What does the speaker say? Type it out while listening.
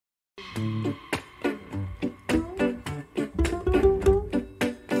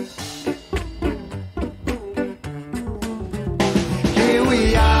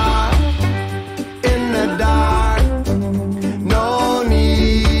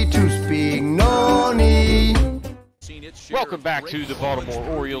Welcome back to the Baltimore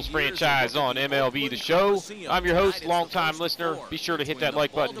Orioles franchise on MLB the Show. I'm your host, longtime listener. Be sure to hit that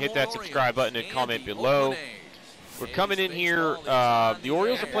like button, hit that subscribe button, and comment below. We're coming in here. The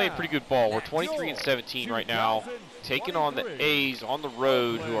Orioles are playing pretty good ball. We're 23-17 right now, taking on the A's on the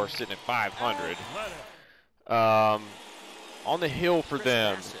road, who are sitting at 500. On the hill for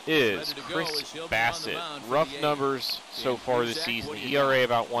them is Chris Bassitt. Rough numbers so far this season. The ERA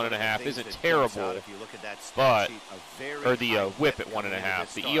about 1.5 isn't terrible, but the WHIP at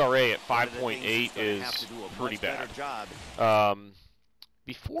 1.5. The ERA at 5.8 is pretty bad.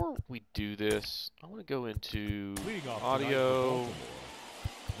 Before we do this, I want to go into audio.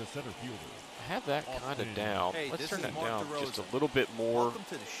 I have that kind of down. Let's turn that down just a little bit more,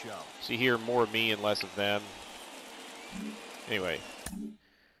 so you hear more of me and less of them. Anyway,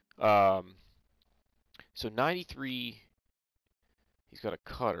 so 93, he's got a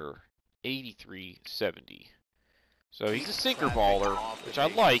cutter, 83-70. So he's a sinker baller, which I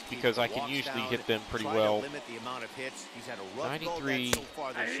like because I can usually hit them pretty well. 93,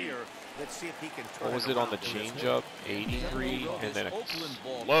 what was it on the changeup? 83, and then a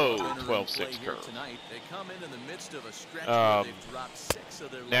low 12-6 curve.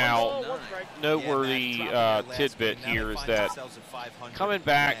 Now, noteworthy tidbit here is that coming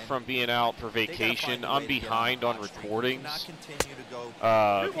back from being out for vacation, I'm behind on recordings.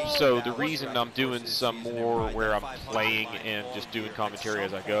 So the reason I'm doing some more where I'm playing and just doing commentary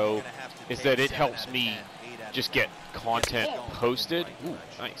as I go is that it helps me just get content posted. Ooh,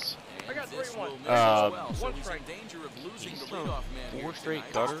 nice. He's thrown 4 straight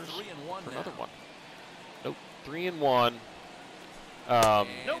gutters for another one. Nope, 3-1.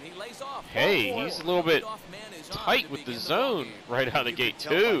 Hey, he's a little bit tight with the zone right out of the gate,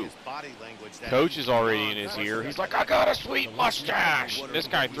 too. Coach is already in his ear. He's like, I got a sweet mustache. And this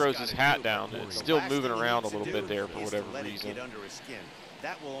guy throws his hat down, and it's still moving around a little bit there for whatever reason.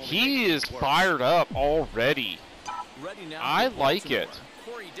 He is fired up already. I like it.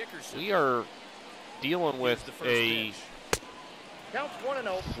 We are dealing with a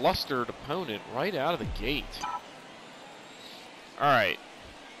flustered opponent right out of the gate. All right,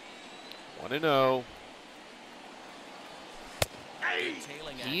 1-0.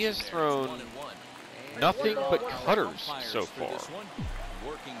 He has thrown nothing but cutters so far.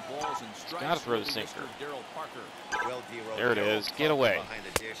 He's got to throw the sinker. There it is. Get away.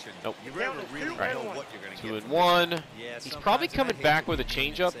 Nope. All right. 2-1. He's probably coming back with a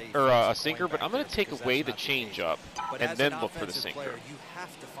changeup or a sinker, but I'm going to take away the changeup and then look for the sinker.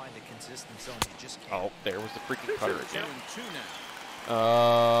 Oh, there was the freaking cutter again.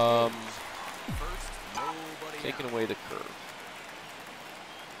 Taking away the curve.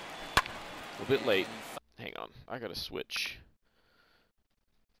 A little bit late. Hang on. I got to switch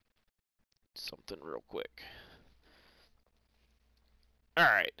something real quick. All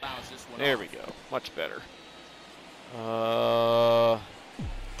right. There we go. Much better.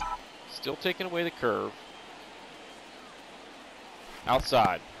 Still taking away the curve.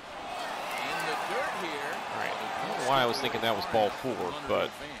 Outside. Alright, I don't know why I was thinking that was ball 4,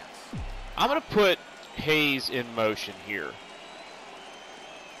 but I'm going to put Hayes in motion here.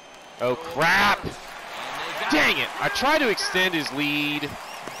 Oh, crap! Dang it! I tried to extend his lead,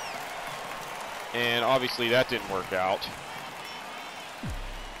 and obviously that didn't work out.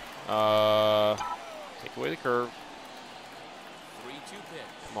 Take away the curve.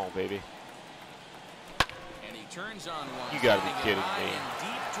 Come on, baby. You gotta be kidding me.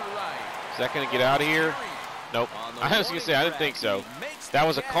 Is that gonna get out of here? Nope. I was gonna say, I didn't think so. That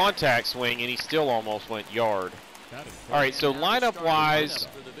was a contact swing, and he still almost went yard. Alright, so lineup-wise,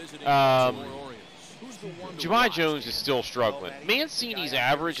 Jahmai Jones is still struggling. Mancini's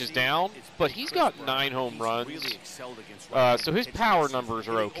average is down, but he's got 9 home runs. So his power numbers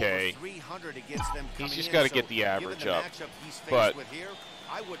are okay. He's just got to get the average up. But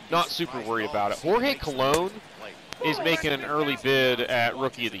not super worried about it. Jorge Colon is making an early bid at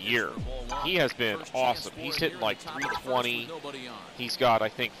Rookie of the Year. He has been awesome. He's hitting like 320. He's got, I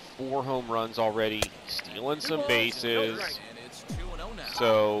think, 4 home runs already, stealing some bases.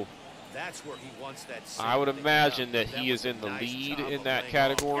 So I would imagine that he is in the lead in that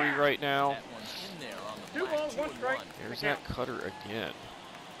category right now. There's that cutter again.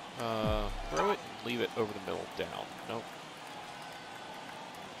 Throw it and leave it over the middle down. Nope.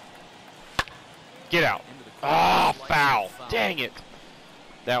 Get out. Ah, foul. Dang it.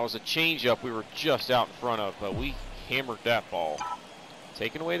 That was a changeup we were just out in front of, but we hammered that ball.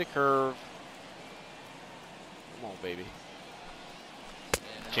 Taking away the curve. Come on, baby.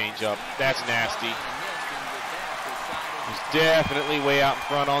 Changeup. That's nasty. He's definitely way out in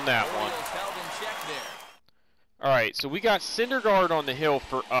front on that one. All right, so we got Syndergaard on the hill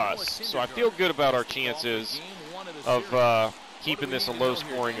for us, so I feel good about our chances of keeping this a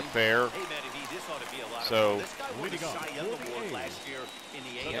low-scoring affair. So,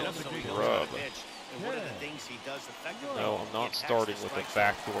 Grubb. No, I'm not starting with a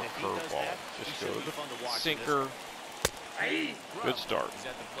backdoor curveball. Just go to the sinker. Good start.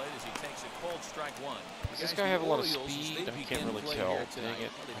 Does this guy have a lot of speed? I can't really tell. Dang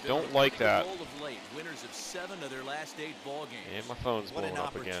it. I don't like that. And my phone's blowing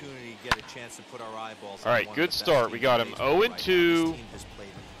up again. All right, good start. We got him 0-2.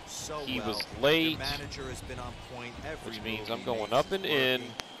 He was late, which means I'm going up and in.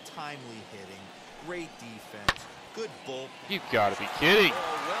 You've got to be kidding.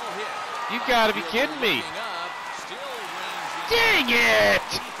 You've got to be kidding me. Dang it!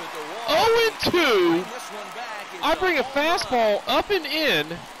 0-2. I bring a fastball up and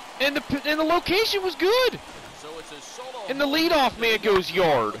in, and the location was good. And the leadoff man goes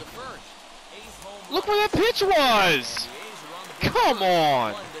yard. Look where that pitch was. Come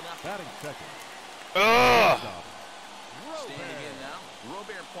on. Ugh.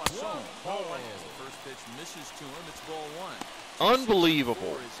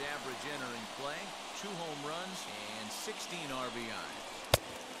 Unbelievable. 2 home runs and 16 RBIs.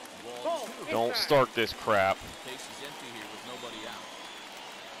 Don't start this crap. Case is empty here with nobody out.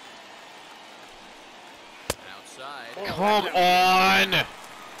 Outside. Come on.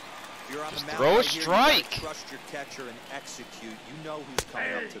 Just throw a strike. Trust your catcher and execute. You know who's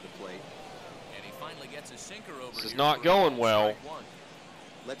coming up to the plate. And he finally gets a sinker over. This is not going well.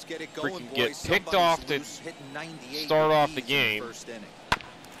 Let's get it going, Freaking get picked off to start off the game.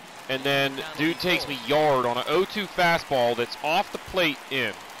 And then dude takes me yard on an 0-2 fastball that's off the plate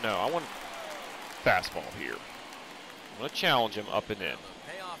in. No, I want fastball here. I'm going to challenge him up and in.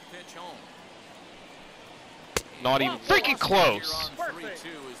 Not even freaking close.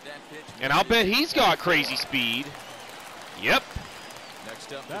 And I'll bet he's got crazy speed. Yep.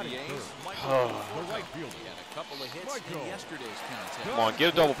 Next up for the A's, Come on,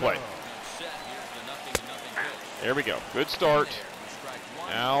 get a double play. There we go. Good start.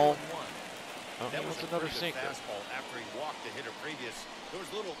 Now, he wants another sinker.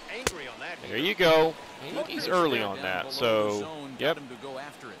 There you go. He's early on that, so, yep.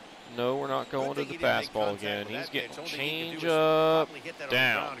 No, we're not going to the fastball again. He's getting change up,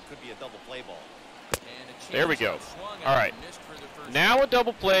 down. There we go. All right. Now a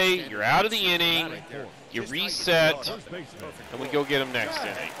double play. You're out of the inning. You reset, and we go get him next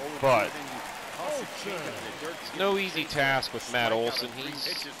inning. But it's no easy task with Matt Olson.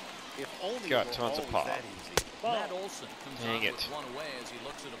 He's got tons of pop. Dang it.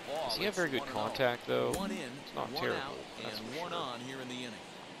 Does he have very good contact, though? It's not terrible. That's for sure.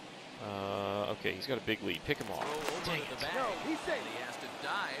 Okay, he's got a big lead. Pick him off. Dang it. He has to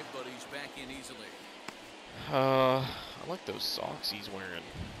dive, but he's back in easily. I like those socks he's wearing.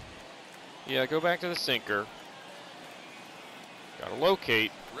 Yeah, go back to the sinker. Gotta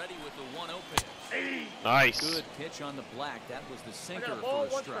locate. Ready with the 1-0 pitch. Nice. Good pitch on the black. That was the sinker for a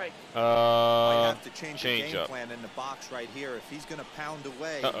strike. Might have to change the game up. plan in the box right here. If he's going to pound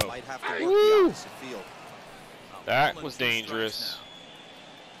away, Uh-oh. might have to work the opposite field. That was dangerous.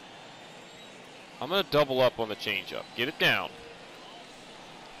 I'm going to double up on the changeup. Get it down.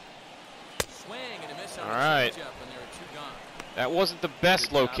 Swing and a miss on all right. the changeup, and there are 2 gone. That wasn't the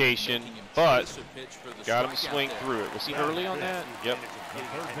best location, but got him to swing through it. Was he early on that? Yep.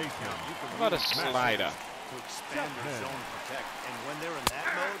 How about a slider?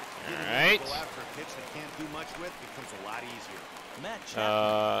 All right.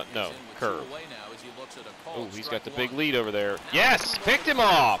 No, curve. Oh, he's got the big lead over there. Yes, picked him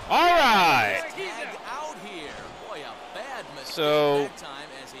off. All right. So,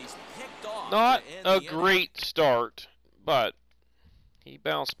 not a great start, but he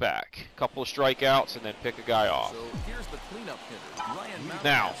bounced back. A couple of strikeouts and then pick a guy off.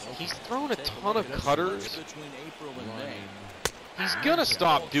 Now, he's thrown a ton of cutters. He's going to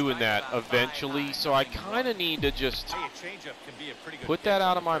stop doing that eventually, so I kind of need to just put that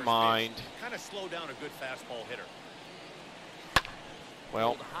out of my mind.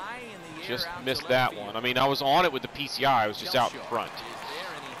 Well, just missed that one. I mean, I was on it with the PCI. I was just out in front.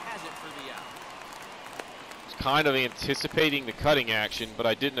 Kind of anticipating the cutting action, but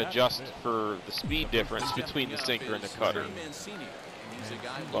I didn't adjust for the speed difference between the sinker and the cutter.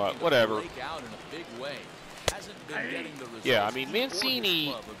 But whatever. Yeah, I mean,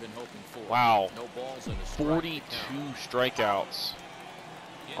 Mancini, wow, 42 strikeouts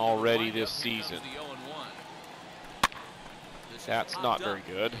already this season. That's not very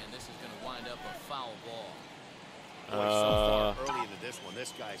good. So far early into this one,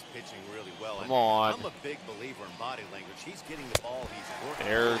 this guy's pitching really well. Come on. I'm a big believer in body language. He's getting the ball. He's working.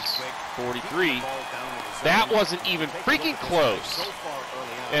 There's 43. That wasn't even freaking close.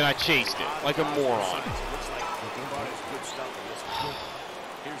 And I chased it like a moron.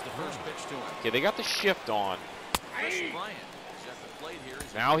 Here's the first pitch to him. Okay, they got the shift on. Chris Bryant is at the plate here.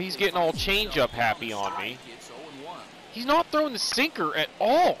 Now he's getting all change-up happy on me. It's 0-1. He's not throwing the sinker at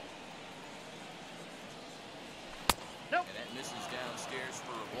all. And that misses downstairs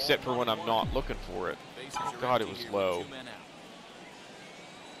for a ball. Except for when I'm not looking for it. Oh, God, it was low.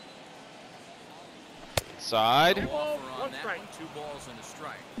 Inside. Two balls and a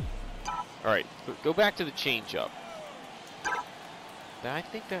strike. All right, go back to the changeup. I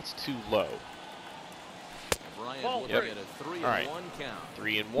think that's too low. Bryant Yep. looking at a 3-1 All right. count.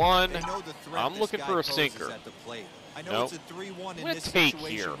 3-1. I'm looking for a sinker. I know Nope. it's a 3-1 in I'm this gonna take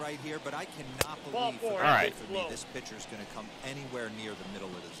situation here. right here, but I cannot believe for All right. me this pitcher's going to come anywhere near the middle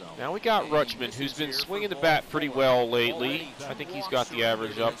of the zone. Now we got Rutschman, who's been swinging the bat pretty well lately. I think he's got the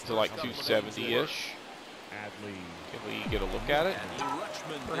average up to like 270-ish. Can we get a look at it?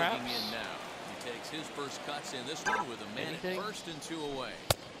 Perhaps. In now. He takes his first cuts in this one with a man at first and 2 away.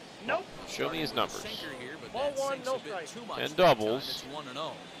 Nope. Show me his numbers. Here, but Ball that one, sinks no a bit strike. too much 10 that doubles. time. It's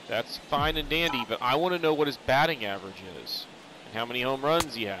 1-0. That's fine and dandy, but I want to know what his batting average is and how many home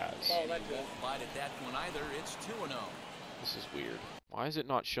runs he has. Oh, that's He won't bite at that one either. It's 2-0. This is weird. Why is it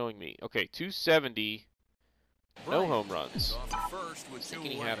not showing me? Okay, 270. No home runs. Off the first I with was 2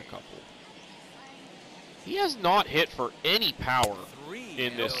 thinking he away. had a couple. He has not hit for any power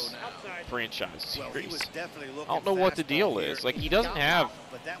in this franchise series. I don't know what the deal is. Like, he doesn't have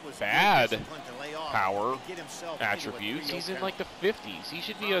bad power attributes. He's in like the 50s. He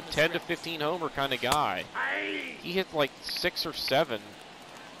should be a 10 to 15 homer kind of guy. He hit like 6 or 7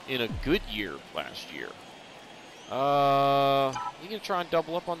 in a good year last year. You gonna try and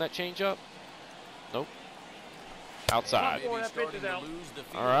double up on that changeup? Nope. Outside.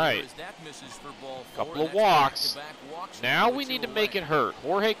 All right. Couple of walks. Now we need to make it hurt.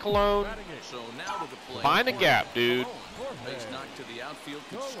 Jorge Colon, find a gap, dude. Base knock to the outfield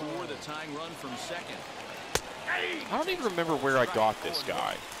could score the tying run from second. I don't even remember where I got this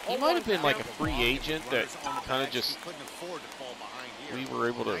guy. He might have been like a free agent that kind of just, we were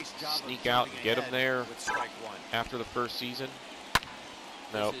able to sneak out and get him there after the first season.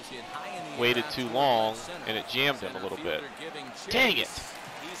 Nope. Waited too long, and it jammed him a little bit. Dang it!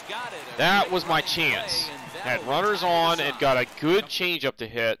 That was my chance. Had runners on and got a good changeup to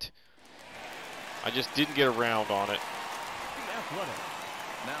hit. I just didn't get around on it.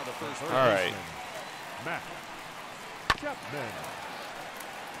 All right.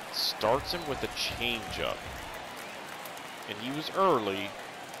 Starts him with a changeup. And he was early,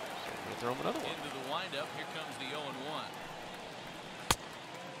 so I'm going to throw him another one. Into the windup, here comes the 0-1.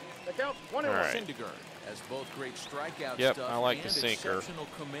 All right. Syndergaard has both great strikeout Yep, stuff I like and the sinker. exceptional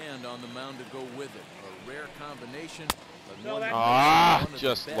command on the mound to go with it. A rare combination. But No, one that's- that makes him one of the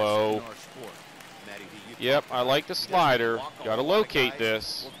just best low. in our sport. Yep, I like the slider. Got to locate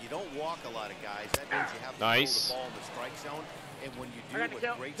this. Well, you don't walk a lot of guys. That means you have to Nice. throw the ball in the strike zone. And when you I got do to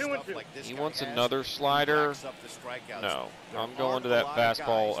count with great 2 and stuff 2. like this He guy wants has, another he slider. racks up the strikeouts. No, There I'm going aren't to a that lot of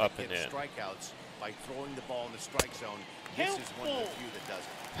fastball guys up that and get in. strikeouts by throwing the ball in the strike zone. This is one of the few that does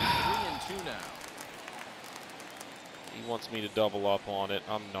it. 3-2 now. He wants me to double up on it.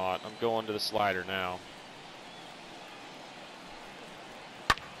 I'm not. I'm going to the slider now.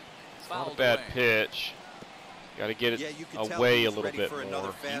 It's not a Fouled bad away. pitch. Got to get Yeah, it you can tell away he's a little ready bit for another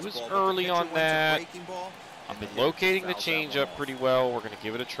more. He was fastball, but the early pitcher on wants a that. breaking ball, I've and been then he locating the fouls that one changeup off. pretty well. We're going to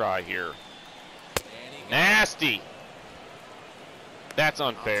give it a try here. And he got Nasty. That's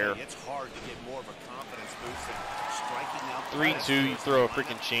I'll tell unfair. you, it's hard to get more of a confidence boost than striking out. 3-2, you throw a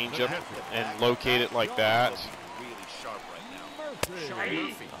freaking changeup and locate it like that. Really sharp right now. Sean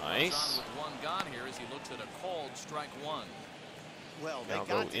Murphy Nice. goes on with one gone here as he looks at a called strike one. Well, they Now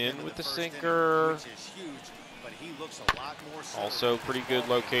got go to him in with the first inning, sinker. which is huge, but he looks a lot more solid Also in pretty his good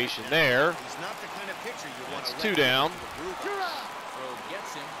ball game location right there. now. He's not the kind of pitcher you want That's to 2 let down. into the groove. Throw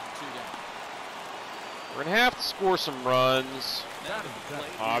gets him 2 down. We're going to have to score some runs, Down to the plate.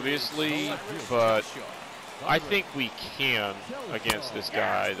 obviously, Cyrus but Joshua. I think we can against this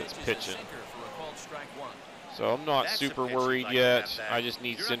guy that's Pitches a pitching. sinker for a called strike one. So I'm not That's a super pitch worried like yet. that. I just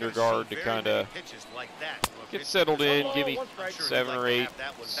need You're not gonna Syndergaard see to very kind many of pitches like that from a get pitcher. settled in, give me I'm sure he'd 7 or like to 8 have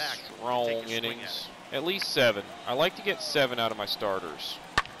that one back and strong take a swing at innings. At least 7. I like to get 7 out of my starters.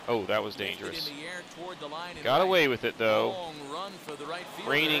 Oh, that was dangerous. In the air toward the line and Got right. away with it, though. Long run for the right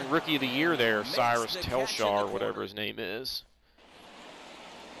fielder. Reigning Rookie of the Year there, Makes Cyrus the catch in Telshaw, the or whatever corner. his name is.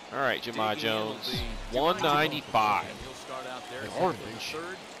 All right, Jemai Jones, 195. He'll start out there. Garbage.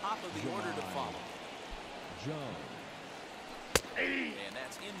 Third, top of the order to follow. And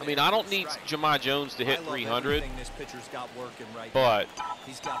that's in I mean, I don't need Jemai Jones to hit 300, This pitcher's got working right but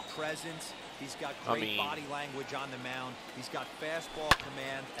he's got presence. He's got great body language on the mound. He's got fastball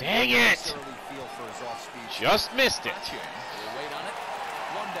command. Dang it! Feel for his off-speed. Just missed it. We'll wait on it.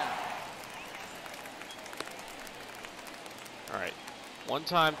 One down. All right, one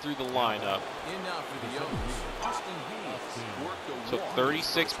time through the lineup. In now for the O's. Austin Hayes worked a Took walk.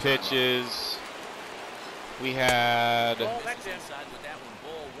 36 pitches. We had,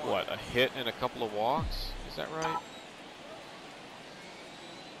 what, a hit and a couple of walks? Is that right? I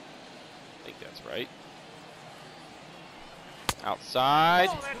think that's right. Outside.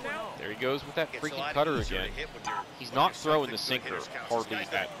 There he goes with that freaking cutter again. He's not throwing the sinker hardly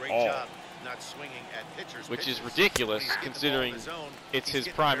at all, which is ridiculous considering it's his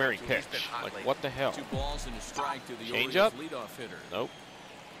primary pitch. Like, what the hell? 2 balls and a strike to the Change Orioles up? leadoff hitter. Nope.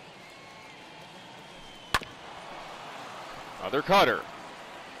 Another cutter.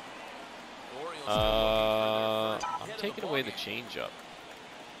 I'm taking away the changeup.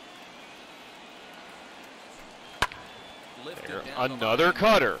 There, another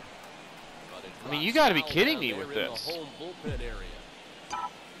cutter. I mean, you got to be kidding me with this.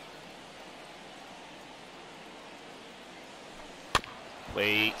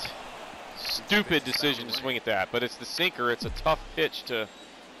 Late. Stupid decision to swing at that, but it's the sinker. It's a tough pitch to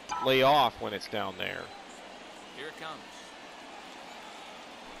lay off when it's down there. Here it comes.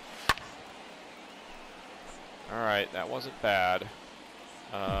 All right, that wasn't bad.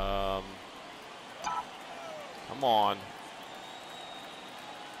 Come on.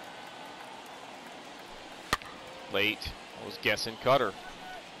 Late. I was guessing cutter.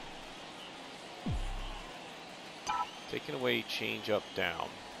 Taking away change up down.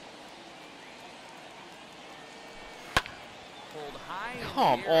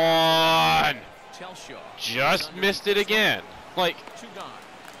 Come on! Just missed it again. Like,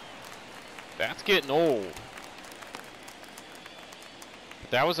 that's getting old.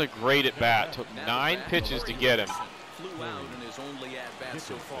 But that was a great at bat. Took 9 pitches to get him.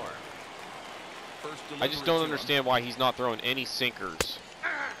 I just don't understand why he's not throwing any sinkers.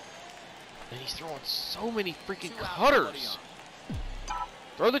 And he's throwing so many freaking cutters.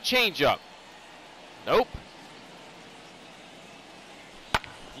 Throw the changeup. Nope.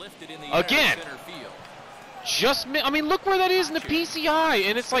 Again. Just, I mean, look where that is in the PCI,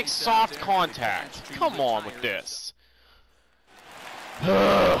 and it's like soft contact. Come on with this.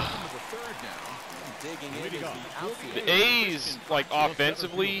 The A's, like,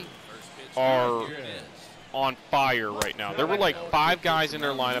 offensively, are on fire right now. There were like 5 guys in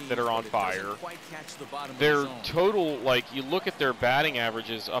their lineup that are on fire. Their total, like, you look at their batting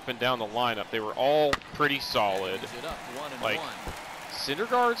averages up and down the lineup, they were all pretty solid. Like,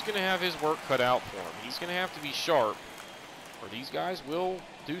 Syndergaard's going to have his work cut out for him. He's going to have to be sharp, or these guys will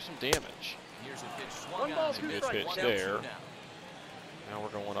do some damage. That's a good pitch there. Now we're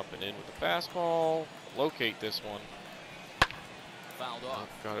going up and in with the fastball. Locate this one.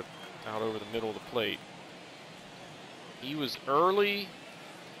 Got it out over the middle of the plate. He was early.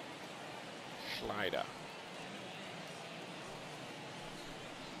 Schneider.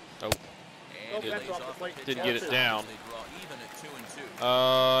 Nope. Didn't get it down.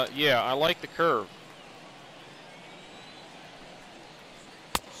 Yeah, I like the curve.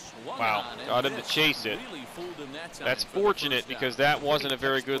 Wow, got him to chase it. That's fortunate because that wasn't a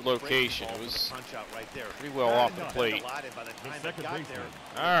very good location. It was pretty well off the plate.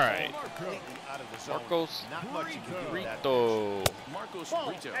 All right. Marcos Brito.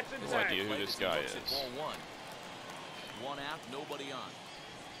 No idea who this guy is. 1 out, nobody on.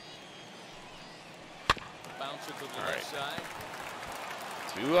 Bounce it to the left side.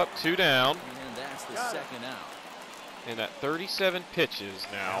 2 up, 2 down. And that's the second out. And at 37 pitches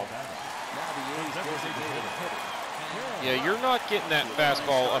now. Yeah, you're not getting that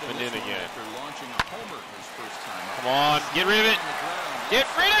fastball up and in again. Come on, get rid of it. Get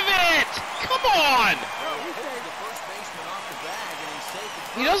rid of it! Come on!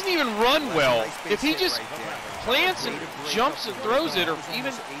 He doesn't even run well. If he just plants and jumps and throws it, or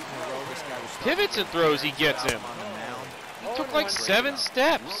even pivots and throws, he gets him. He took like 7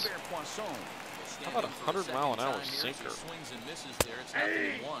 steps. How about a 100-mile-an-hour sinker?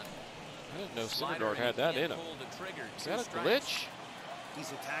 I didn't know Syndergaard had that in him. Is that a glitch?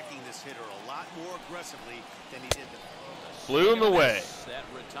 He's attacking this hitter a lot more aggressively than he did the Blew him away.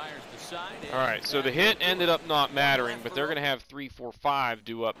 All right, so the hit ended up not mattering, but they're going to have 3, 4, 5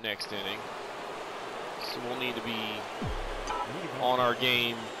 due up next inning. So we'll need to be on our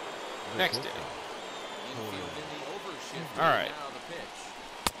game Next inning. All right.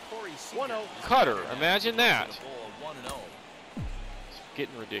 1-0. Cutter. Imagine that. It's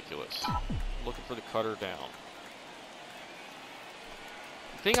getting ridiculous. Looking for the cutter down.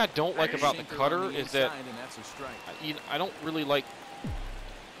 The thing I don't like about the cutter is that I don't really like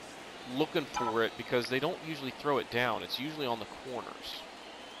looking for it because they don't usually throw it down. It's usually on the corners.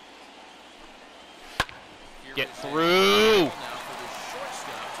 Get through.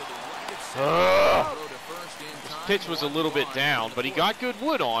 This pitch was a little bit down, but he got good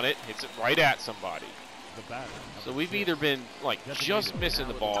wood on it. Hits it right at somebody. So we've either been like just missing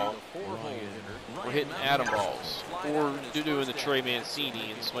the ball, or hitting atom balls, or doing the Trey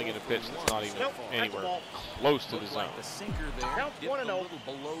Mancini and swinging a pitch that's not even anywhere close to the zone. The sinker there dipped a little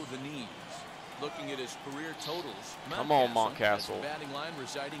below the knees. Looking at his career totals, come on, Mountcastle. Batting line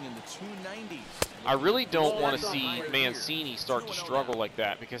residing in the 290s. I really don't want to see Mancini start to struggle like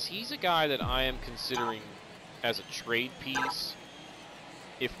that because he's a guy that I am considering as a trade piece.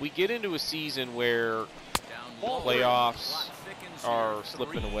 If we get into a season where playoffs are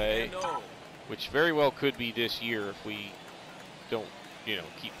slipping away, which very well could be this year if we don't, you know,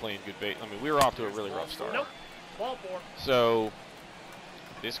 keep playing good base. I mean, we were off to a really rough start. So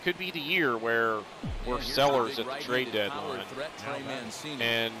this could be the year where we're sellers at the trade deadline.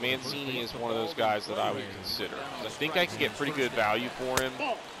 And Mancini is one of those guys that I would consider. I think I can get pretty good value for him.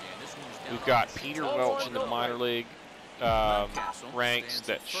 We've got Peter Welch in the minor league ranks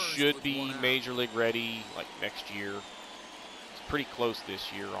that should be major league ready like next year. It's pretty close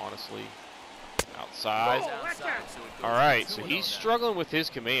this year, honestly. Outside. All right, so he's struggling with his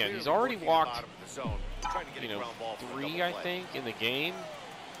command. He's already walked, you know, 3, I think, in the game.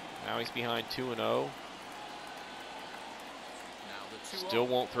 Now he's behind 2-0. Still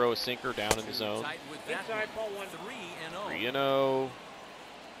won't throw a sinker down in the zone. 3-0.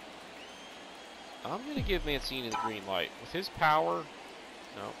 I'm going to give Mancini the green light. With his power,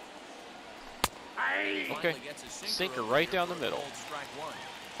 no. Okay, sinker right down the middle.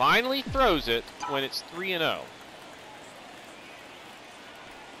 Finally throws it when it's 3-0.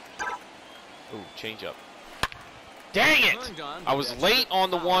 Ooh, change up. Dang it! I was late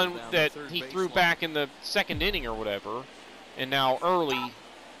on the one that he threw back in the second inning or whatever, and now early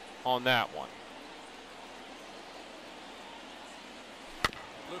on that one.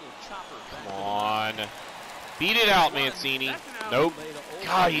 Come on. Beat it out, Mancini. Nope.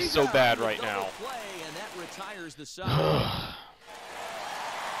 God, he's so bad right now.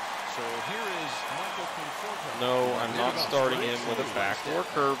 No, I'm not starting him with a backdoor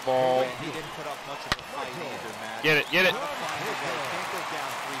curveball. Get it, get it.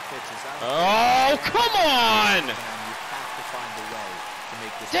 Oh, come on!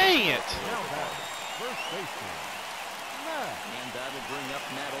 Dang it!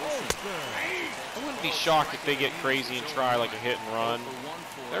 I wouldn't be shocked if they get crazy and try like a hit and run.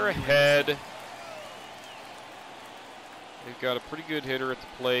 They're ahead. They've got a pretty good hitter at the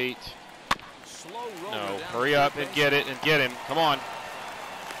plate. No, hurry up and get it and get him. Come on.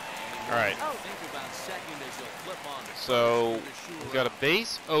 All right. So we've got a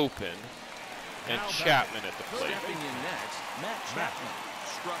base open and Chapman at the plate.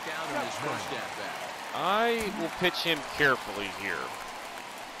 I will pitch him carefully here.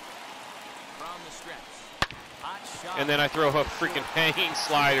 And then I throw a freaking hanging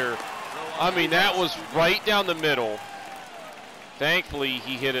slider. I mean, that was right down the middle. Thankfully,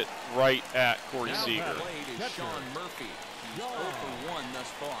 he hit it right at Corey Seager.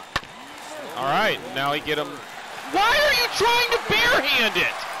 All right, now he get him. Why are you trying to barehand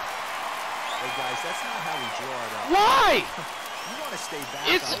it? Hey guys, that's not how we draw it up. Why? You want to stay back.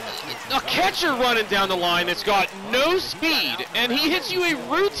 It's a catcher running down the line that's got no speed, and he hits you a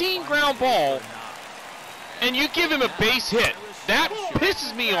routine ground ball, and you give him a base hit. That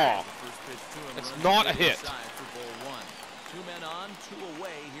pisses me off. It's not a hit.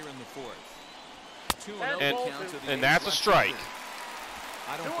 And that's a strike.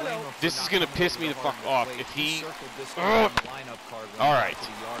 This is going to piss me the fuck off if he... All right.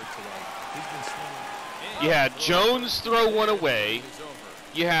 You had Jones throw one away.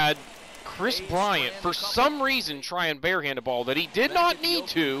 You had Chris Bryant, for some reason, try and barehand a ball that he did not need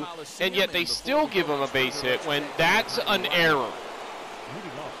to, and yet they still give him a base hit when that's an error.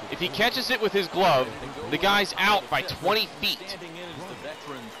 If he catches it with his glove, the guy's out by 20 feet.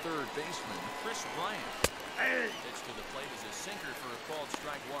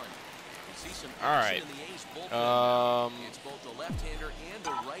 All right. Come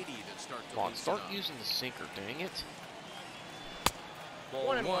on, start using the sinker, dang it. Ball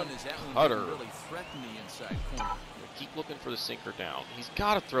one is that one Cutter. didn't really threaten the inside corner. Keep looking for the sinker down. He's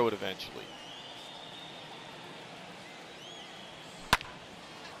got to throw it eventually.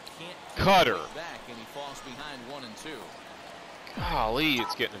 Cutter. Back and he falls behind 1 and 2. Golly,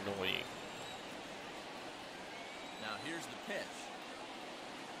 it's getting annoying. Now here's the pitch.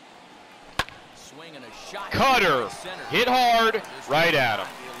 Swing and a shot. Cutter. Hit hard, right at him.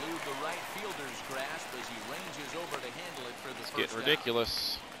 Elude the right fielder's grasp as he ranges over to handle it for the It's first getting down.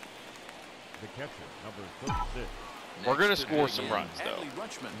 ridiculous. The catcher, number 36. We're going to score some runs, though.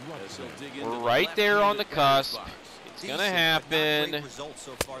 We're We're right there on the cusp. It's going to happen.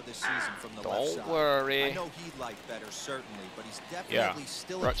 Don't worry. I know he'd like better, certainly, but he's definitely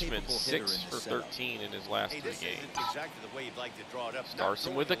still a Rutschman capable hitter 6 in for this setup. 13 in his last 3 This games. isn't exactly the way you'd like to draw it up. Starts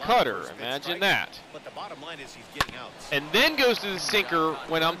him Not with the throwing a lot of cutter. first pitch Imagine strikes, that. But the bottom line is he's getting out. And then goes to the sinker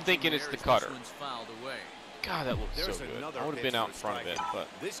when I'm thinking it's the cutter. God, that looks so good. I would have been out in front of it, but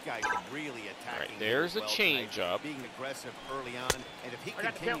This guy's really attacking. all right, there's a well change tonight, up. Being aggressive early on, and if he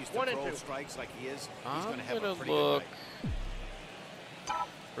continues to throw strikes like he is, he's going to have a I'm pretty gonna good look night.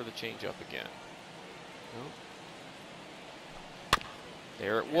 for the change up again. Nope.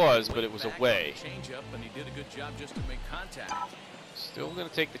 There it was, but it was away. Change up, and he did a good job just to make contact. Still gonna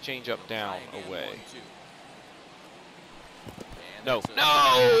take the change up down Try again, away. 1-2. No, And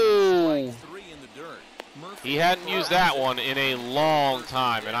no! strike 3 in the dirt. Murphy He hadn't used that one in a long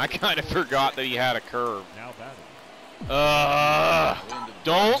time, and I kind of forgot that he had a curve. Now batting.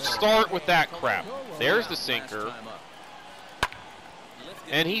 Don't start with that crap. There's the sinker.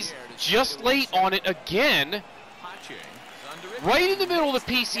 And he's just late on it again. Right in the middle of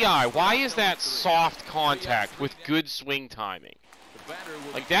the PCI. Why is that soft contact with good swing timing?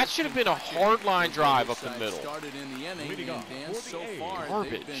 Like, that should have been a hard line drive up the middle. Started in the inning, and Dan, so far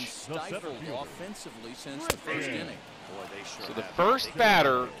they've been Garbage. stifled offensively since the first inning. Boy, they sure So the have. first They came batter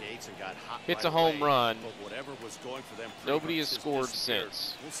out of the gates and got hot hits right a home away, run. but whatever was going for them Nobody has just scored disappeared.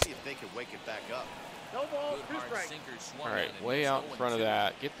 since. We'll see if they can wake it back up. No ball, Good 2 hard strikes. sinker swung All right, at, and way it's out in front of 0-2.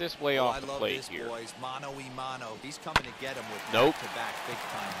 that. Get this way Oh, off I the love plate this, here. boys. Mano-y-mano. He's coming to get him with Nope. back-to-back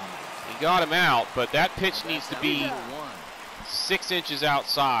big-time hitters. He got him out, but that pitch needs to be 1. 6 inches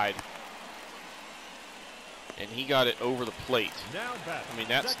outside. And he got it over the plate. Now batting. I mean,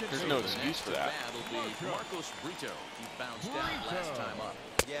 there's no excuse for that. That'll be Marcos Brito. He bounced out last time up.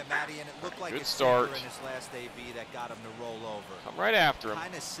 Yeah, Matty, and it looked like Good a start. sinker in his last AB that got him to roll over. Come right after him.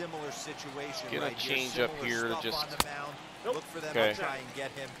 Kind of similar situation Get a right here. change up Similar here to stuff just- on the mound. Look for them Okay. to try and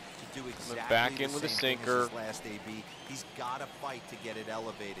get him to do exactly back the in with a same thing as sinker. his last AB. He's got to fight to get it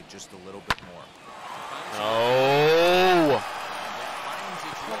elevated just a little bit more. No!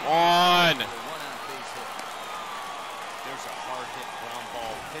 Come on! There's a hard hit ground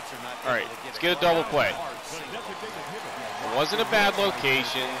ball. Pitcher not All right, able to let's it get a hard. double play. Hard single. It wasn't a bad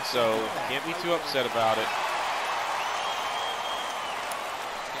location, so can't be too upset about it.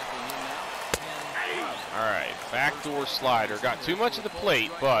 All right, backdoor slider. Got too much of the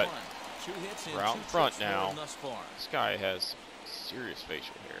plate, but we're out in front now. This guy has serious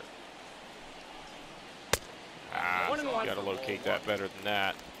facial hair. Got to locate that better than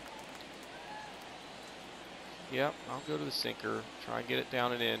that. Yep, I'll go to the sinker. Try and get it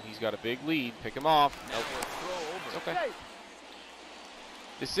down and in. He's got a big lead. Pick him off. Nope. It's okay.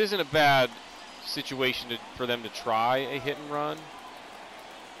 This isn't a bad situation for them to try a hit and run.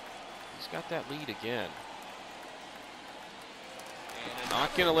 He's got that lead again.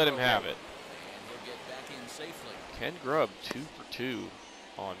 Not going to let him have it. Ken Grubb 2 for 2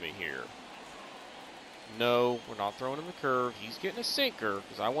 on me here. No, we're not throwing him the curve. He's getting a sinker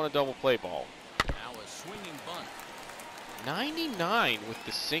because I want a double play ball. Now a swinging bunt. 99 with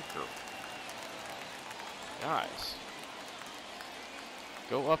the sinker. Guys.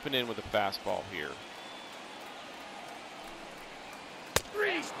 Go up and in with a fastball here.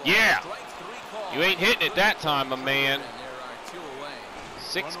 Yeah! You ain't hitting it that time, my man.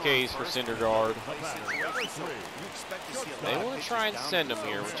 6 Ks for Syndergaard. They want to try and send him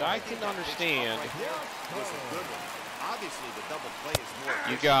here, which I can understand. Obviously, the double play is more You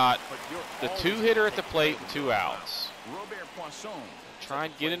efficient, got but you're the always 2-hitter at the taking plate the and 2 outs. Robert Poisson. Try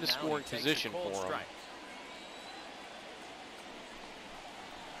and get into scoring position for him.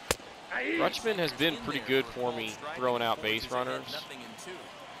 Rutschman has been pretty good for me throwing out base runners.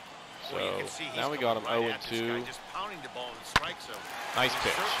 So Well, you can see he's now we got him coming 0 right at this guy, 2. just pounding the ball in the strike zone. Nice He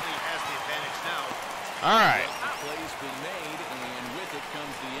pitch. certainly has the advantage now. All right. The play's been made, and with it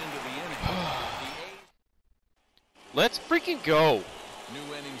comes the end of the inning. Let's freaking go. New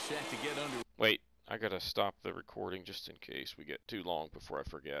inning set to get under. Wait, I gotta stop the recording just in case we get too long before I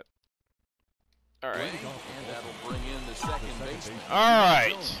forget. All right. And that'll bring in the second baseman. All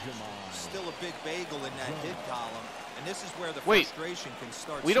right. Still a big bagel in that hit column, and this is where the Wait, frustration can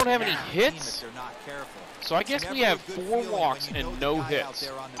start. we don't have any setting in if hits? they're not careful. So I guess It's we never have a good 4 feeling walks when you know and the no guy out hits,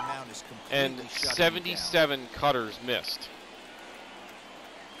 there on the mound is and completely shutting you 77 cutters missed.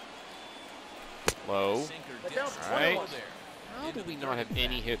 Low. Sinker dips All right. low there. How do we not have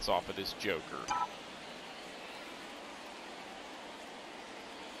any hits off of this Joker?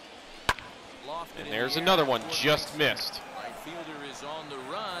 Lofted And in there's the another air. one just missed. Right fielder is on the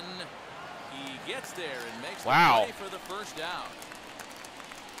run. He gets there and makes Wow. the play for the first out.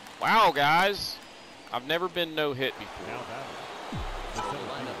 Wow, guys. I've never been no hit before. Now batting. So the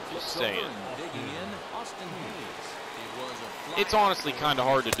lineup Just flips saying. over and digging in, Austin Hayes. It was a fly It's honestly kind of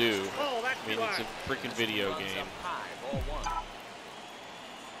hard to do. Oh, that's I mean, it's a freaking video Runs game. up high, ball one.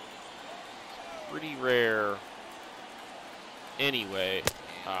 Pretty rare. Anyway.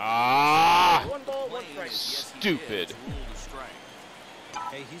 Ah! One ball, one strike. Stupid.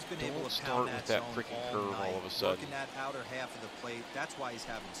 Hey, he's been Don't able to start pound with that that zone freaking all curve all night, of a sudden. working that outer half of the plate. That's why he's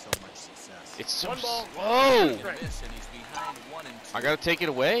having so much success. It's so One ball, slow. one strike. Miss, and he's behind 1 and 2. I got to take it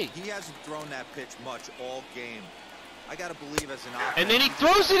away. He hasn't thrown that pitch much all game. I got to believe as an offense. And then he he's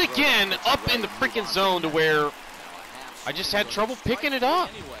throws gotta it throw again that pitch up right in the and move freaking on. zone to where Now a half I just swing had with trouble a picking it strike up.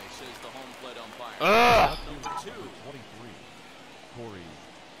 Anyway, says the home plate umpire. Ugh. Number 2. 23, Corey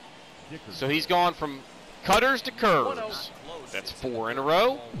Dickerson. So he's gone from cutters to curves. That's 4 in a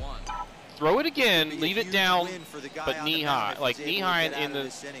row. Ball one. Throw it It'd again, be a leave it huge down, win for the guy but on the knee mound high, if like he's knee able to high get out in of the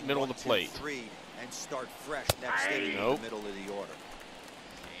this inning middle of the 1, 2, plate. 3, and start fresh next inning in Nope. the middle of the order.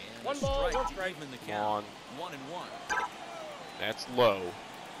 And One a ball, strike one to strike. even the Come on. count. 1 and 1. That's low.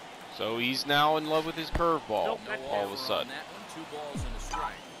 So he's now in love with his curveball Nope, No all of a offer sudden. on that one. 2 balls and a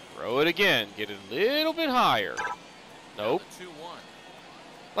strike. Throw it again, get it a little bit higher. Nope. The 2-1.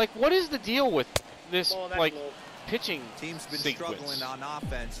 Like, what is the deal with this, Ball, that's like, low. pitching Team's been sequence? struggling on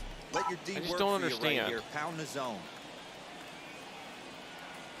offense. Let your D I just work don't for you right understand. here. Pound the zone.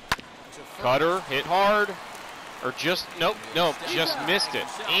 Cutter, hit hard, or just, nope, just missed it,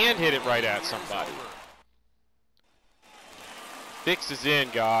 and hit it right at somebody. Fix is in,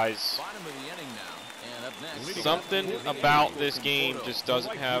 guys. Bottom of the inning now. And up next. Something about this game just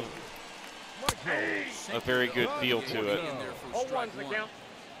doesn't have a very good feel to it. Oh, one's the count.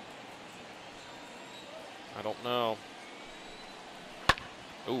 I don't know.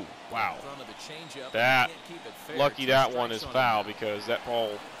 Ooh, wow. Front of the changeup. That, Can't keep it fair. lucky 2 that one is strikes on foul him now. because that ball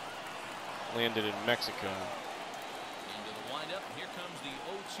landed in Mexico. Into the windup. Here comes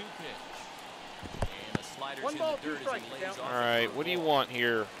the 0-2 pitch. And a slider's One in ball, the dirt 2 as he strikes, lays count. off All the right, curveball. what do you want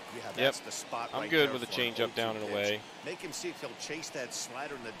here? Yeah, Yep, that's the spot I'm right good there with a for an changeup down 0-2 and pitch. away. Make him see if he'll chase that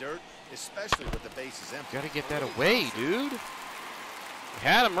slider in the dirt, especially with the bases empty. Gotta get that away, dude. We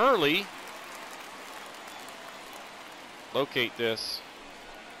had him early. Locate this.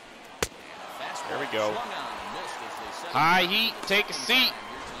 There we go. High heat, take a seat.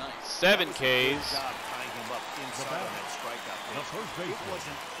 7 Ks. Good job tying him up inside on that strikeout The pitch. first It baseman.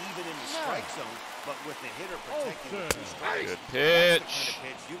 wasn't even in the strike zone, but with the hitter protecting the 2 strikes, Good that's the pitch.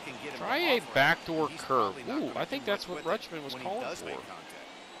 kind of pitch you can get him Try off a right. backdoor He's curve. probably not Ooh, gonna I think do that's much what with it Rutschman was when he calling does make for. contact.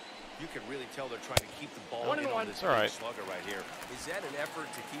 You can really tell they're trying to keep the ball 1 and in 1. on this All right. slugger right here. Is that an effort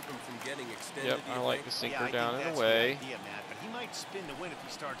to keep him from getting extended? Yep, I like the sinker I down think and that's away. the idea, Matt, but he might spin to win if he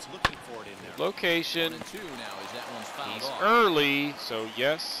starts looking for it in there. Location. 1 and 2 now as that one's fouled He's off. early, so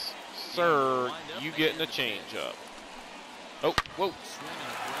yes, sir, you getting a change up. Oh, whoa. Swinging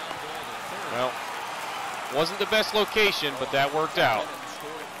a ground ball to third. Well, wasn't the best location, but that worked out.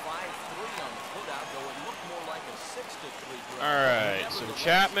 Scored at 5-3 on the putout, though it looked more like a 6-3 draw. All right, so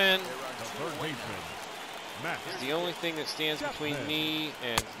Chapman They run The 2 third away baseman, Matt. is the only thing that stands between me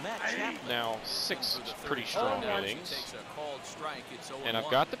and Matt Chapman. now 6 For the third pretty time strong now, he innings. takes a called strike. It's 0-1. And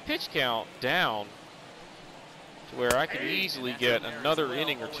I've got the pitch count down to where I can easily get another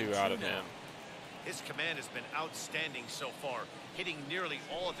inning or 2 out of him. His command has been outstanding so far, hitting nearly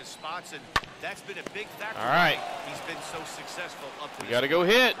all of his spots, and that's been a big factor. All right. He's been so successful up to We this got to go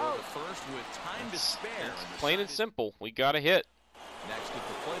hit. Throw to first with time to spare. It's plain and simple. We got to hit. Next at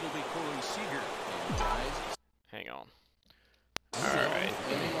the plate will be Corey Seager. And guys, Hang on. All right.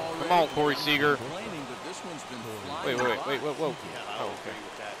 Come on, Corey Seager. complaining, but this one's been Wait, flying wait, wait, whoa, whoa. Yeah, Oh, I okay. agree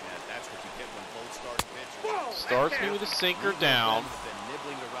with that, Matt. That's what you get when both stars pitch. Starts me with a sinker down. Been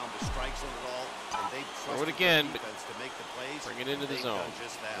nibbling around the strike zone at all, and they've Throw it trusted again, the but defense to make the plays. bring it into the They've zone. done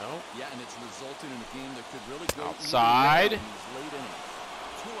just that. No. Yeah, and it's resulted in a game that could really go Outside. either way in these late innings.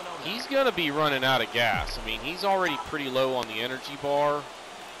 2-0 now. He's going to be running out of gas. I mean, he's already pretty low on the energy bar.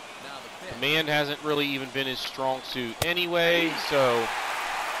 Now the pitch. Command hasn't really even been his strong suit anyway, so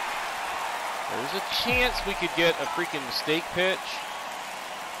There's a chance we could get a freaking mistake pitch.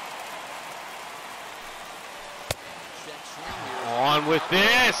 On with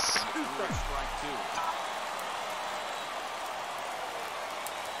this.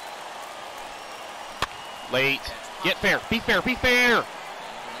 Late. Get fair. Be fair. Be fair.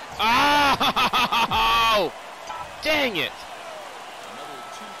 Oh! Dang it.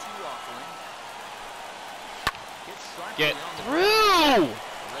 Get through.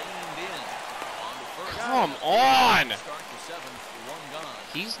 Come on.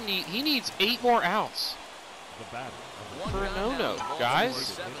 He needs 8 more outs. For a no-no,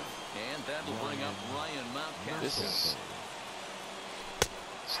 guys. This is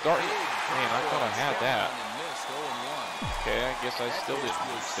starting. Man, I thought I had that. Okay, I guess I still didn't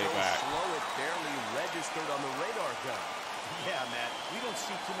stay back. Yeah, Matt, we don't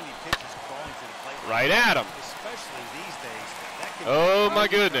see too many pitches falling to the plate. Right at him. Especially these days. Oh my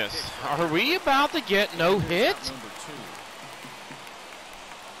goodness. Are we about to get no hit?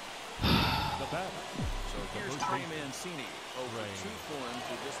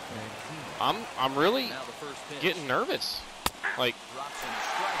 I'm really getting nervous. Like,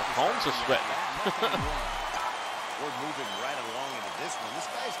 the palms are sweating. We're moving right along into this one. This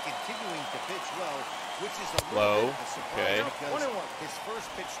guy's continuing to pitch well, which is a low. Okay. Because his first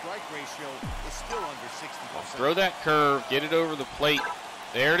pitch strike ratio is still under 60%. Throw that curve, get it over the plate.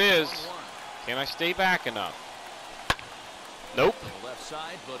 There it is. Can I stay back enough? Nope. Left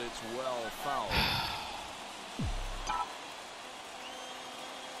side, but it's well fouled.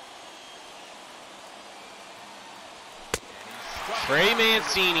 Trey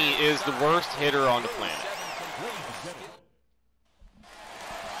Mancini is the worst hitter on the planet.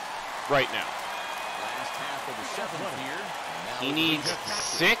 Right now. Last half of the 7th here. He needs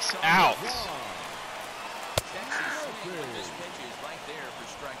 6 outs.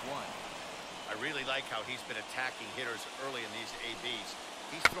 I really like how he's been attacking hitters early in these ABs.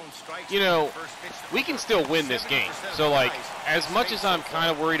 He's thrown strikes. You know, we can still win this game. So, like, as much as I'm kind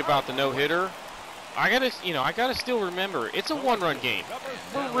of worried about the no-hitter, I gotta still remember it's a 1-run game.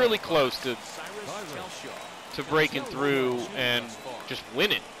 We're really close to breaking through and just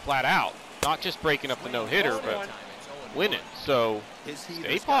winning flat out. Not just breaking up the no-hitter, but winning. So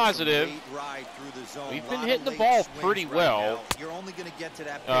stay positive. We've been hitting the ball pretty well. You're only going to get to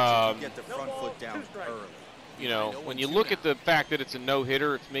that pitch if you get the front foot down early. You know, when you look at the fact that it's a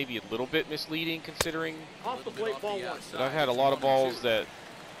no-hitter, it's maybe a little bit misleading considering that I've had a lot of balls that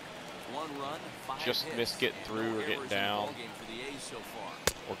just miss getting through or getting down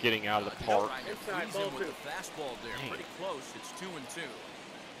or getting out of the park.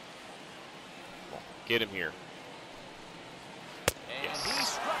 Get him here.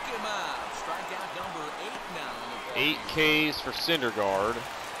 Yes. 8 Ks for Syndergaard.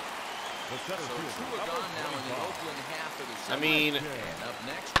 I mean,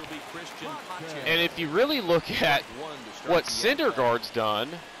 and if you really look at what Syndergaard's done,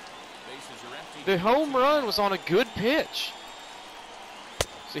 the home run was on a good pitch.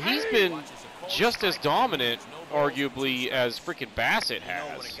 So he's been just as dominant, arguably, as freaking Bassitt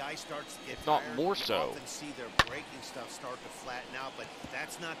has, if not more so.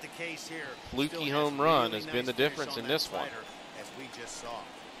 Fluky home run has been the difference in this one.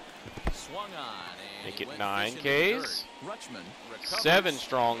 Make it 9 Ks. 7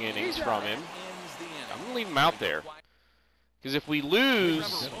 strong innings from him. I'm going to leave him out there. Because if we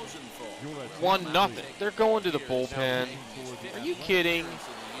lose 1-0, they're going to the bullpen. Are you kidding?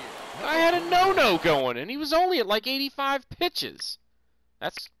 I had a no-no going, and he was only at like 85 pitches.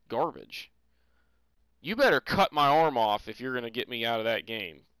 That's garbage. You better cut my arm off if you're going to get me out of that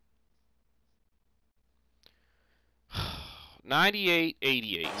game.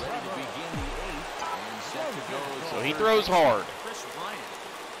 98-88. So he throws hard.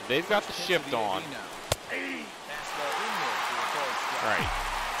 They've got the shift on. All right.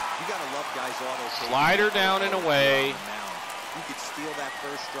 You gotta love guys auto. Slider down and away. You could steal that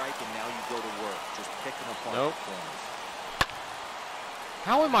first strike and now you go to work, just picking apart the corners.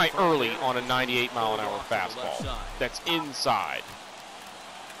 How am I early on a 98-mile-an-hour fastball that's inside?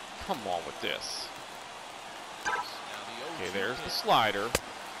 Come on with this. Okay, there's the slider.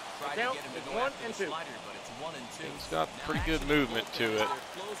 Count is 1 and 2. It's got pretty good movement to it.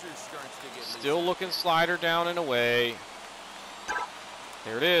 Still looking slider down and away.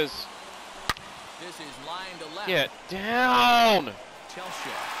 There it is. Get down!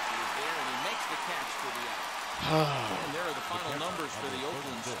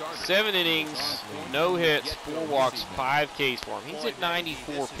 7 innings, no hits, 4 walks, 5 Ks for him. He's at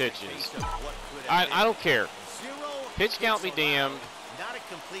 94 pitches. I don't care. Pitch count be damned.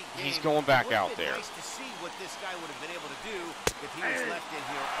 complete game. He's going back out there. Nice to see what this guy would have been able to do if he was left in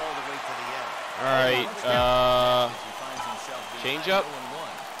here all the way to the end. All right, change up.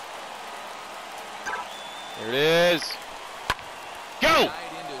 There it is. Go!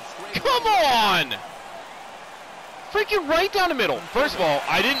 Come on! Freaking right down the middle. First of all,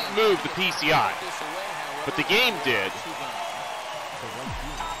 I didn't move the PCI, but the game did.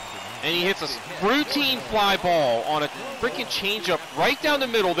 And he hits a routine fly ball on a freaking changeup right down the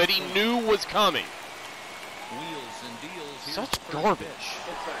middle that he knew was coming. Such garbage.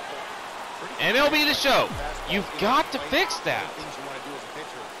 MLB the Show. You've got to fix that. Things you want to do as a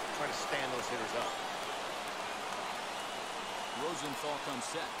pitcher, try to stand those hitters up. Rosenthal comes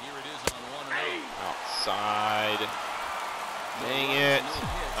set. Here it is on 1-0. Outside. Dang it.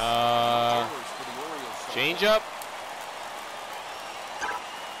 Change up.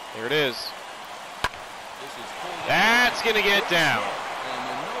 There it is. That's going to get down.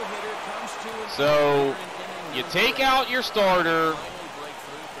 So you take out your starter,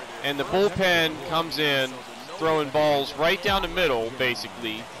 and the bullpen comes in, throwing balls right down the middle,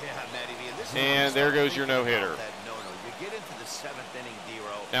 basically. And there goes your no-hitter.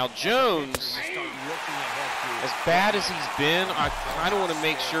 Now Jones, as bad as he's been, I kind of want to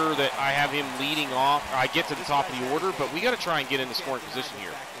make sure that I have him leading off. I get to the top of the order, but we got to try and get in the scoring position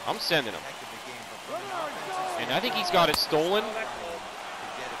here. I'm sending him. And I think he's got it stolen.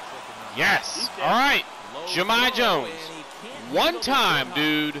 Yes. All right. Jahmai Jones. One time,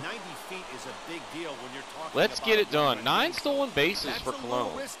 dude. Let's get it done. 9 stolen bases for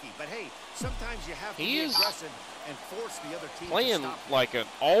Colon. He is playing like an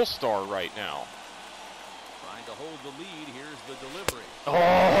all-star right now. Trying to hold the lead. Here's the delivery.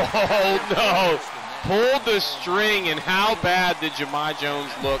 Oh, no. Pulled the string, and how bad did Jahmai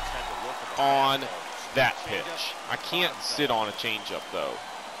Jones look on that pitch? I can't sit on a changeup, though.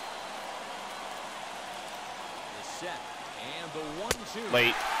 The set and the 1-2.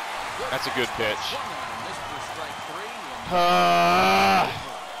 Late. That's a good pitch.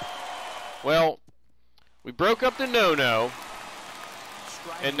 Well, we broke up the no-no,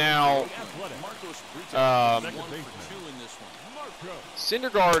 and now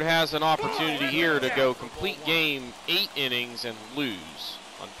Syndergaard has an opportunity here to go complete game 8 innings and lose,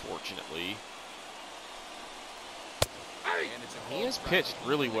 unfortunately. He has pitched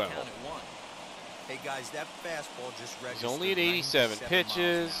really well. Hey guys, that fastball just registered. He's only at 87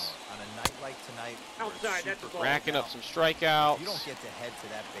 pitches. On a night like tonight, outside, that's the ball. Racking up some strikeouts. You don't get to head to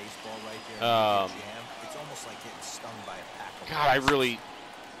that baseball right there. It's almost like getting stung by a pack of God, I really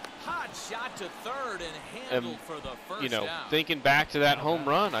Hot shot to third and handled for the first out. Thinking back to that home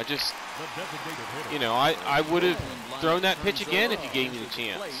run, I just, I would have thrown that pitch again if you gave me the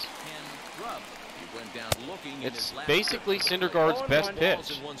chance. Ken Grubb. He went down looking. It's basically Syndergaard's best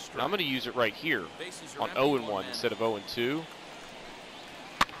pitch. And I'm going to use it right here on 0-1 instead of 0-2.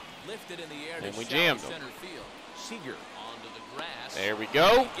 Lifted in the air and we jammed him. Seager onto the grass. There we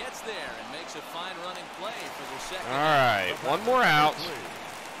go. He gets there and makes a fine running play for the second. All right, one more out.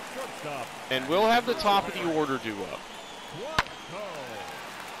 And we'll have the top of the order due up.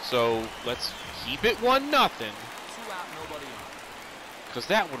 So let's keep it 1-0. 2 out, nobody on. Because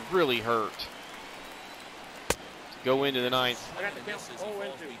that would really hurt. To go into the 9th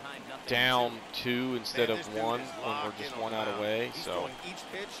down 2 instead of 1 when we're just 1 out away. So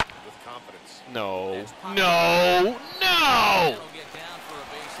no.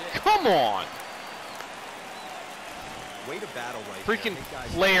 Come on. Way to battle right freaking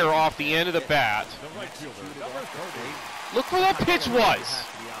flare off the end of the bat. Look where that pitch was.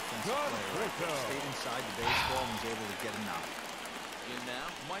 Stayed inside the baseball and was able to get a knock. In now,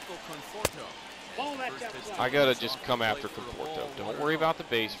 Michael Conforto. I gotta just come after Conforto. Don't worry about the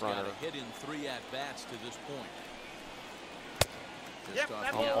base runner. Hit in 3 at-bats to this point.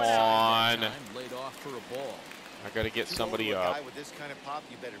 Come on. Laid off for a ball. I gotta get somebody up. With this kind of pop,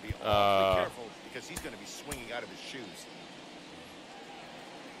 you better be awfully careful because he's going to be swinging out of his shoes.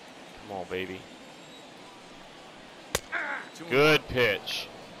 Come on, baby. Good pitch.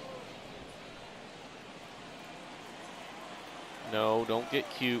 No, don't get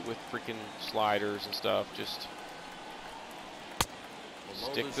cute with freaking sliders and stuff. Just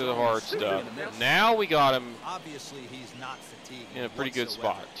stick to the hard stuff. Now we got him Obviously, he's not fatigued in a pretty good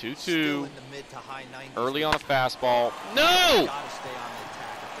whatsoever. spot. Still 2-2. in the mid to high 90s. Early on a fastball. No! Gotta stay on the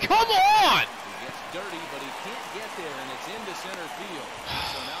attack. Come on! He gets dirty, but he can't get there, and it's into center field.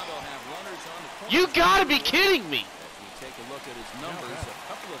 So now they'll have runners on the corner. You gotta be kidding me! As we take a look at his numbers, a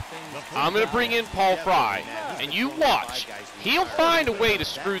couple of things. I'm gonna bring in Paul Fry, and you watch. He'll find a way to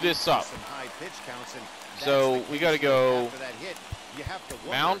screw this up. So we gotta go You have to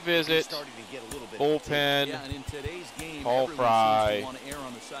wonder Mound if he's visit, starting to get a little bit bullpen, Yeah, and in today's game, Paul everyone Fry seems to want to err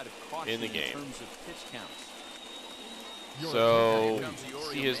on the side of caution in the game. terms of pitch counts. So, Here comes the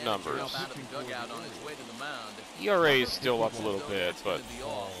Oriole see his manager numbers. up out of the dugout on his way to the mound. ERA is still up a little bit, That's but gonna be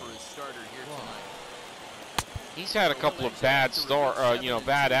all for his starter here tonight. he's had a couple of bad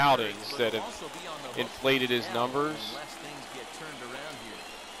bad outings that have inflated his numbers. Unless things get turned around here.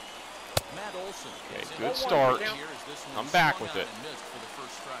 Matt Olson. Okay, good start. I'm back with it.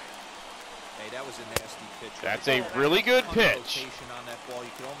 Hey, that was a nasty pitch. That's a really good pitch. Rotation on that ball. You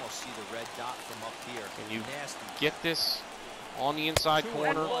could almost see the red dot from up here. Can you Nasty. get this on the inside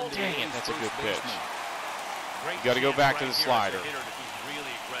corner? Dang it, that's a good pitch. Great You got to go chance back to right the here slider. as a hitter to be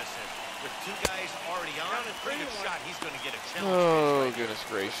really aggressive. With two guys already on a pretty good shot, he's going to get a challenge. Oh, right goodness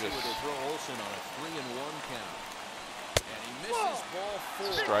gracious. To throw Olson on a 3-1 count. And he misses ball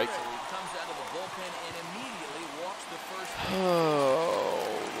 4. Strike. So he comes out of the bullpen and immediately walks the first base. Oh,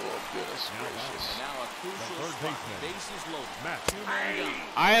 goodness gracious. And now a crucial spot. Bases loaded. Matt. 2 men down.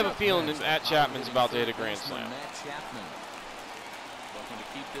 I have a feeling that Matt Chapman's about to hit a grand slam. Matt Chapman. Looking to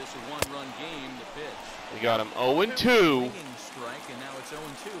keep this a 1-run game. The pitch. We got him 0-2. Swinging strike, and now it's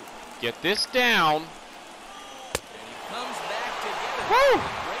 0-2. Get this down. And he comes back to get it. Woo!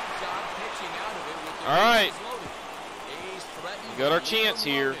 Great job pitching out of it with the All right. bases loaded. A's threaten We got our to chance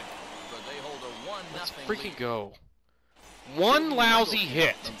leave them here. loaded, but they hold a 1-0 Let's lead. freaking go. One lousy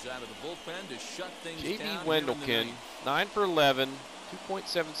hit. Comes out of the bullpen to shut things J.B. down here in the Wendelken, ninth. 9 for 11,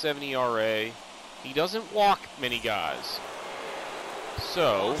 2.77 ERA. He doesn't walk many guys.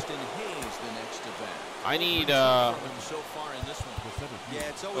 So, Austin Hayes the next to bat. I need So far in this one. Yeah,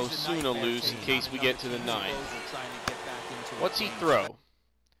 it's always a Osuna nightmare loose in team. case we get to the Other ninth. teams are trying to get back into a What's he game. throw?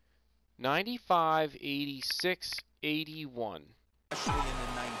 95, 86, 81. Especially in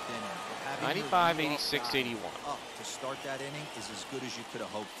the ninth inning. Having 95, your leadoff 86, guy 81. Up to start that inning is as good as you could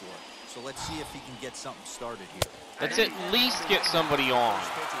have hoped for. So let's see if he can get something started here. Let's at least get somebody on.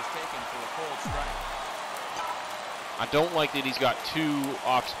 First pitch is taken for a cold strike. I don't like that he's got 2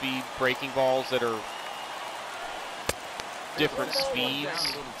 off-speed breaking balls that are different Down speeds. a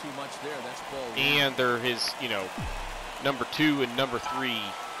little too much there. That's ball 1. And they're his, number 2 and number 3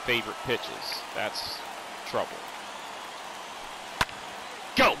 favorite pitches. That's trouble.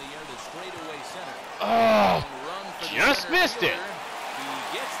 Go! In the air to straightaway center. Oh, Run for the just center missed it. fielder.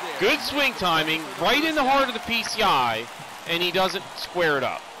 He gets there. Good swing timing, right in the heart of the PCI, and he doesn't square it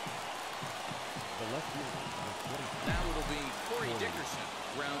up. Now it'll be Corey Dickerson.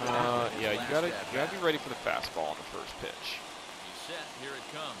 Grounded out with his Yeah, you last gotta at-bat. be ready for the fastball on the first pitch. He's set. Here it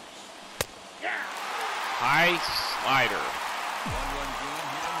comes. High slider. 1-run game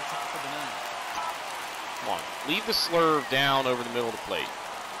here in the top of the 9th. Come on, leave the slurve down over the middle of the plate.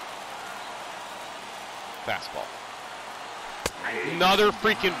 Fastball. Another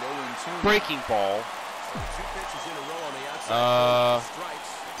freaking 0-2. breaking ball. So 2 pitches in a row on the outside. Strikes.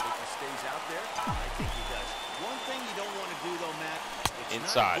 If he stays out there. I think he does. One thing you don't want to do, though, Matt, it's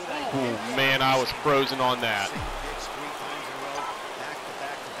Inside. not a good idea. Ooh, man, I was frozen on that. Same pitch 3 times in a row, back to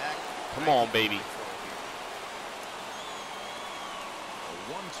back to back. Come on, baby. A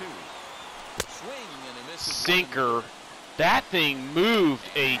 1-2. Swing and a miss. Sinker. That thing moved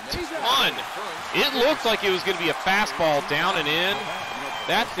a ton. It looked like it was going to be a fastball down and in.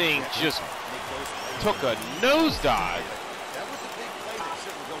 That thing just took a nosedive. That was a big play that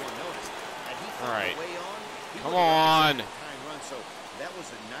shouldn't go unnoticed. Had he found All right. a way on, he Come would've on. got a time run, so that was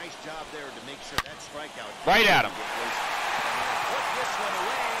a nice job there to make sure that strikeout Right at him. didn't get wasted. Put this one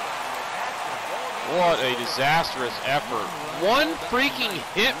away. That's the ball game. What a disastrous effort. One freaking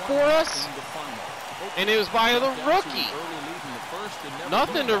hit for us, and it was by the rookie.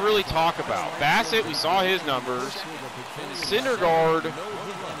 Nothing to really talk about. Bassitt, we saw his numbers. Syndergaard,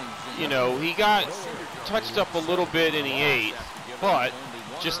 he got touched up a little bit in the 8th, but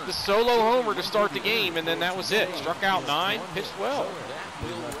just the solo homer to start the game, and then that was it. Struck out 9, pitched well.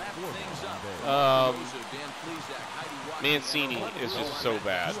 Mancini is just so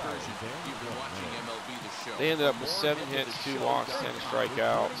bad. They ended up with 7 hits, 2 walks, 10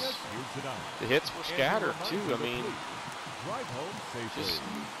 strikeouts. The hits were scattered, too. I mean, just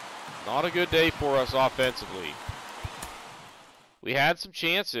not a good day for us offensively. We had some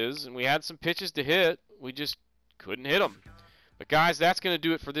chances, and we had some pitches to hit. We just couldn't hit them. But, guys, that's going to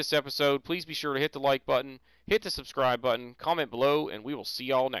do it for this episode. Please be sure to hit the like button, hit the subscribe button, comment below, and we will see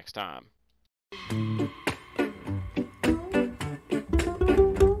y'all next time.